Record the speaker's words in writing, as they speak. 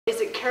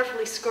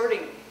carefully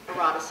skirting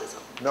eroticism?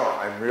 No,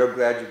 I'm real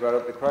glad you brought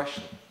up the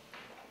question.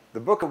 The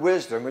Book of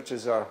Wisdom, which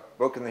is a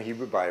book in the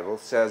Hebrew Bible,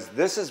 says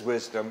this is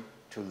wisdom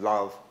to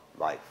love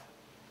life.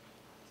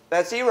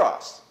 That's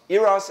eros.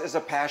 Eros is a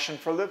passion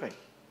for living.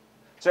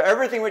 So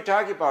everything we're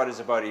talking about is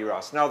about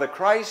eros. Now the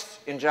Christ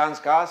in John's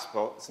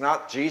Gospel, it's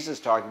not Jesus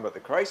talking but the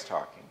Christ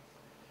talking,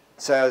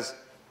 says,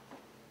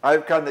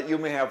 I've come that you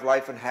may have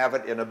life and have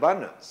it in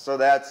abundance. So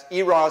that's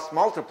eros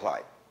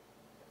multiplied.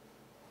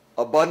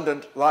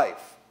 Abundant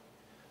life.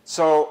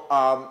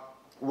 So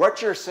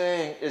what you're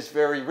saying is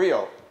very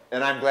real,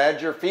 and I'm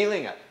glad you're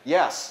feeling it.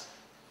 Yes,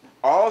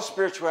 all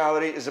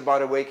spirituality is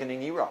about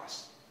awakening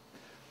eros.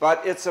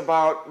 But it's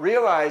about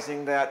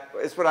realizing that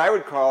it's what I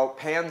would call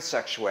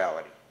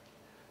pansexuality.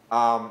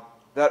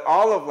 That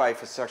all of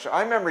life is sexual.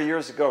 I remember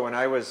years ago when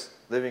I was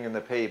living in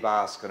the Pays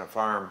Basque on a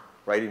farm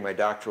writing my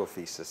doctoral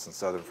thesis in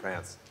southern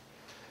France.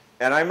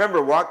 And I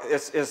remember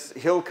it's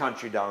hill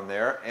country down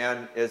there,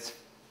 and it's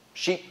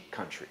sheep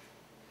country.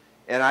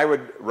 And I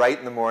would write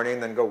in the morning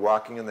and then go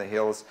walking in the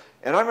hills.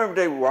 And I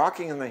remember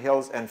walking in the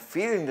hills and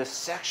feeling this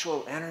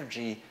sexual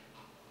energy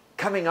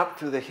coming up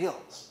through the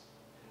hills.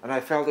 And I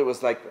felt it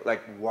was like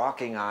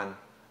walking on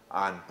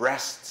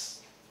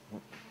breasts,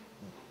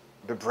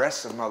 the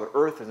breasts of Mother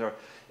Earth. And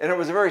it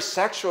was a very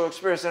sexual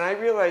experience. And I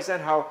realized then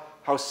how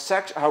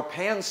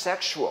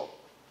pansexual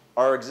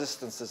our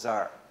existences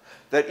are.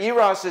 That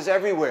eros is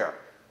everywhere.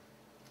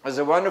 There's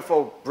a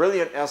wonderful,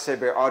 brilliant essay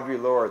by Audre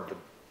Lorde, the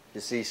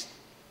deceased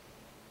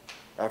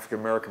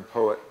African-American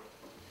poet,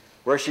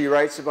 where she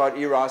writes about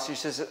eros. She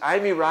says,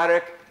 I'm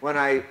erotic when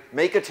I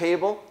make a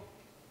table,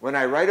 when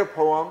I write a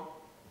poem,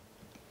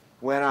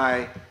 when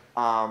I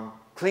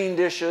clean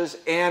dishes,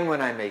 and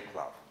when I make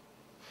love.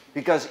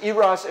 Because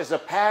eros is a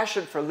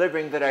passion for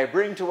living that I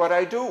bring to what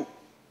I do.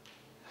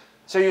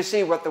 So you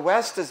see, what the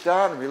West has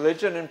done,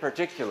 religion in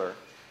particular,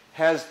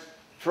 has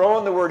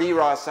thrown the word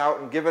eros out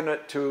and given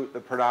it to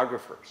the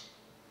pornographers.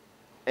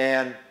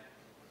 And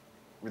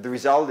the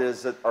result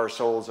is that our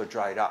souls are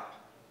dried up.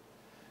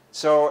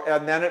 So,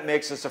 and then it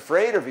makes us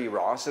afraid of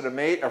eros and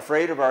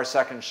afraid of our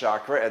second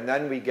chakra, and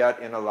then we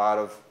get in a lot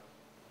of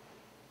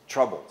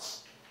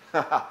troubles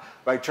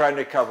by trying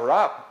to cover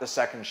up the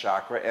second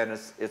chakra and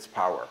its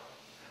power.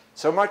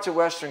 So much of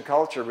Western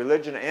culture,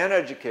 religion, and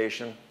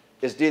education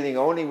is dealing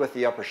only with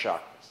the upper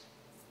chakras.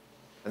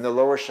 And the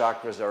lower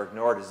chakras are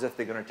ignored as if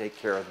they're going to take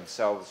care of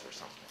themselves or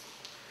something.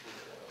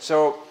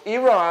 So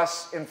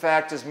eros, in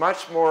fact, is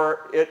much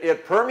more,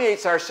 it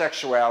permeates our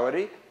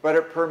sexuality, but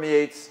it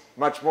permeates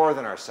much more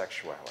than our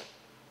sexuality.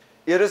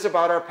 It is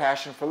about our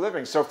passion for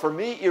living. So for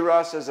me,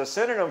 eros is a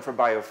synonym for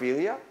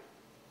biophilia.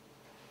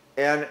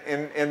 And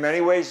in many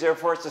ways,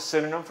 therefore, it's a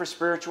synonym for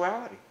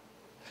spirituality.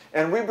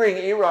 And we bring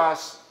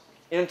eros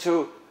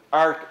into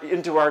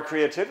our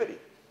creativity.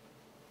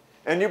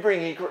 And you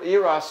bring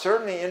eros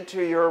certainly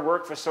into your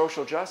work for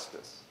social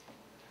justice.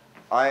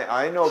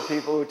 I know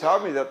people who tell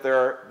me that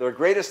their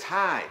greatest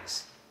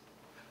highs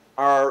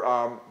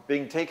are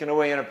being taken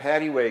away in a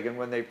paddy wagon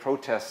when they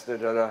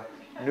protested at a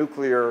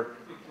nuclear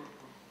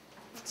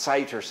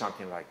site or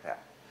something like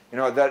that. You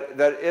know,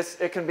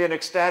 it can be an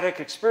ecstatic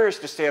experience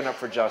to stand up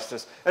for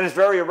justice, and it's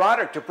very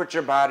erotic to put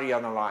your body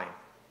on the line,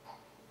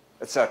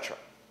 etc.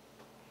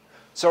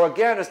 So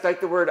again, it's like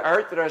the word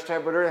art that I was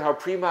talking about earlier, how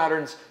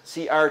pre-moderns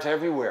see art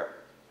everywhere.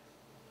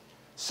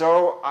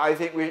 So I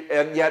think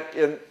and yet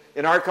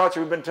in our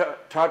culture, we've been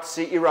taught to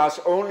see eros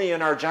only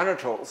in our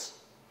genitals.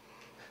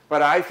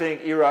 But I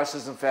think eros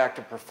is, in fact,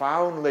 a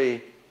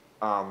profoundly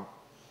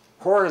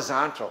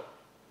horizontal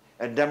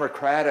and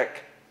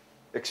democratic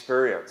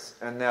experience.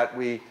 And that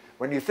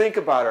when you think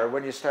about it,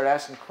 when you start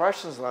asking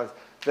questions like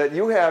that,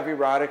 you have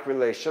erotic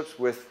relationships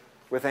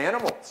with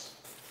animals,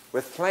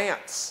 with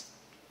plants,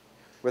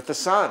 with the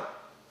sun,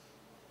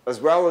 as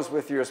well as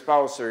with your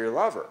spouse or your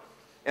lover,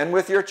 and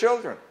with your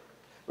children.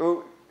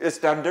 It's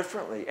done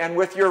differently. And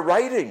with your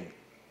writing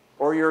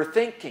or your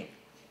thinking.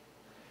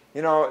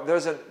 You know,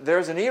 there's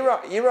an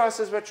eros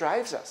is what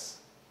drives us.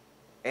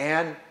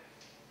 And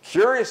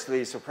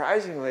curiously,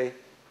 surprisingly,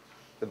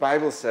 the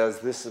Bible says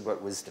this is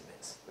what wisdom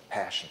is, the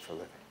passion for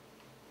living.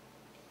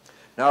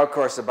 Now, of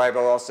course, the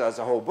Bible also has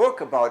a whole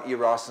book about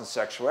eros and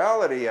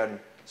sexuality and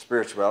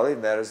spirituality,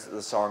 and that is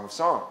the Song of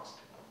Songs.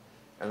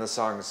 And the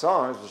Song of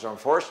Songs, which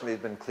unfortunately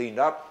has been cleaned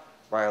up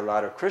by a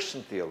lot of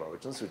Christian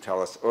theologians who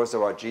tell us, oh, it's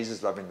about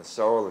Jesus loving the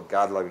soul and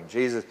God loving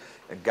Jesus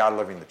and God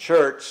loving the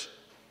church.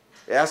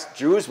 Ask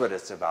Jews what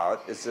it's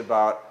about. It's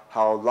about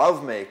how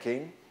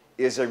lovemaking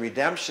is a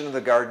redemption of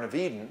the Garden of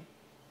Eden,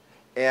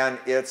 and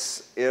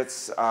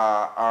it's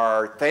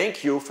our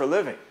thank you for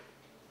living.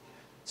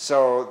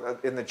 So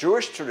in the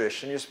Jewish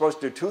tradition, you're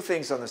supposed to do two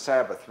things on the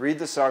Sabbath: read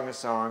the Song of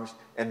Songs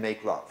and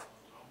make love.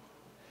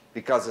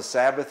 Because the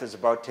Sabbath is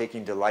about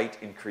taking delight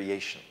in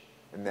creation,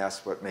 and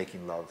that's what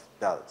making love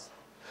does.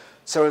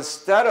 So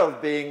instead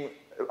of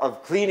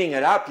cleaning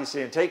it up, you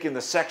see, and taking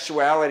the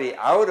sexuality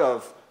out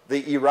of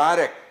the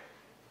erotic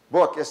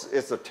book,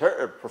 it's a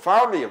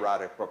profoundly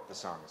erotic book, the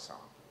Song of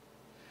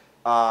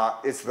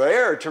Songs. It's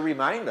there to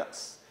remind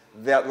us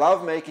that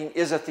lovemaking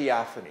is a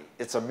theophany.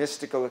 It's a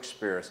mystical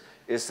experience.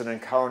 It's an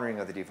encountering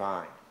of the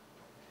divine.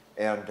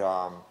 And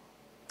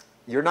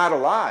you're not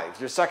alive.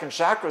 Your second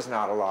chakra is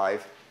not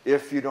alive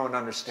if you don't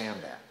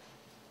understand that.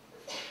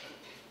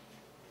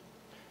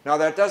 Now,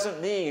 that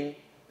doesn't mean,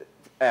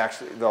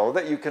 actually, though,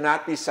 that you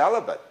cannot be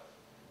celibate.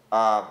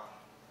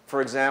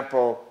 For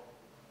example,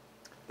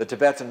 the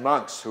Tibetan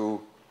monks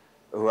who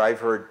I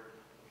heard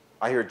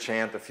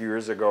chant a few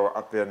years ago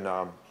up in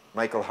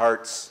Michael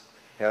Hart's,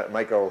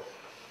 Michael,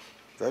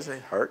 does he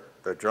Hart,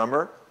 the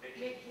drummer?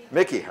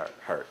 Mickey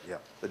Hart, yeah,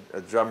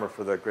 the drummer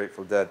for the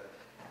Grateful Dead,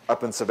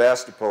 up in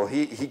Sebastopol.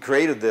 He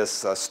created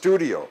this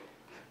studio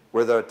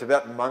where the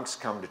Tibetan monks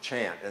come to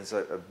chant. And it's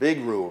a big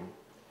room,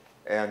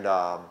 and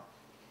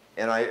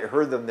I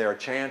heard them there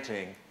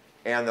chanting,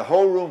 and the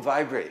whole room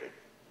vibrated.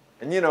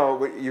 And you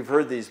know, you've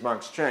heard these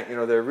monks chant, you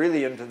know, they're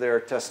really into their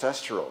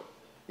testosterone.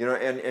 You know,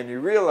 and you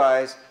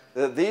realize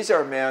that these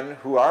are men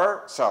who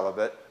are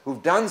celibate,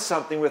 who've done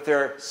something with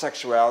their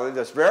sexuality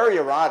that's very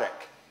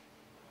erotic,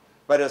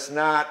 but it's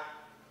not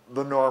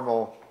the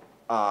normal,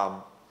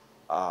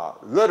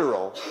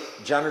 literal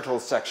genital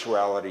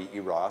sexuality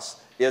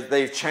eros.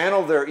 They've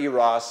channeled their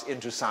eros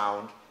into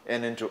sound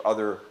and into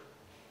other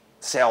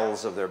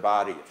cells of their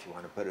body, if you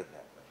want to put it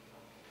that way.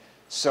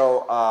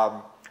 So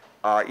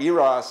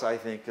eros, I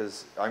think,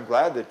 is, I'm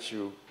glad that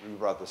you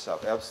brought this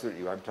up.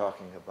 Absolutely, I'm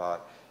talking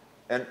about.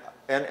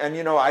 And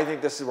you know, I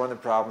think this is one of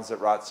the problems that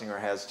Ratzinger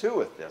has too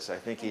with this. I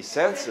think he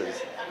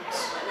senses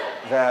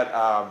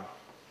that,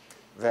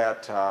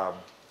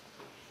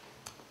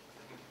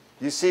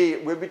 you see,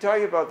 we'll be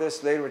talking about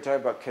this later, we're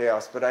talking about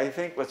chaos, but I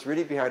think what's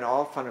really behind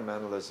all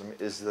fundamentalism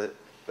is the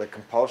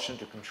compulsion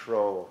to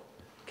control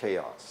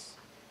chaos.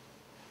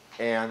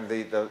 And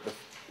the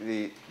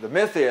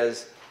myth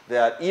is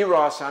that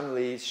eros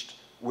unleashed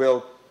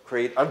will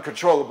create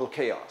uncontrollable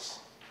chaos.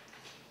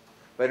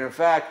 But in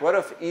fact, what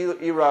if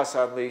eros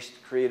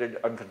unleashed created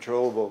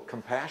uncontrollable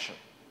compassion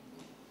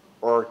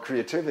or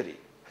creativity?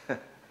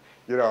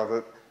 You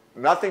know,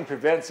 nothing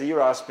prevents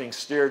eros being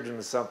steered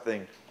into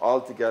something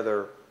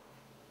altogether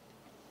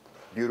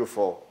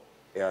beautiful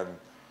and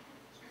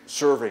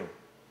serving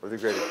of the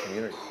greater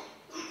community.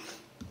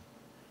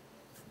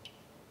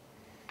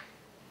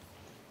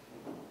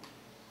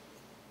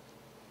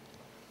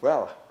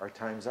 Well, our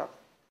time's up.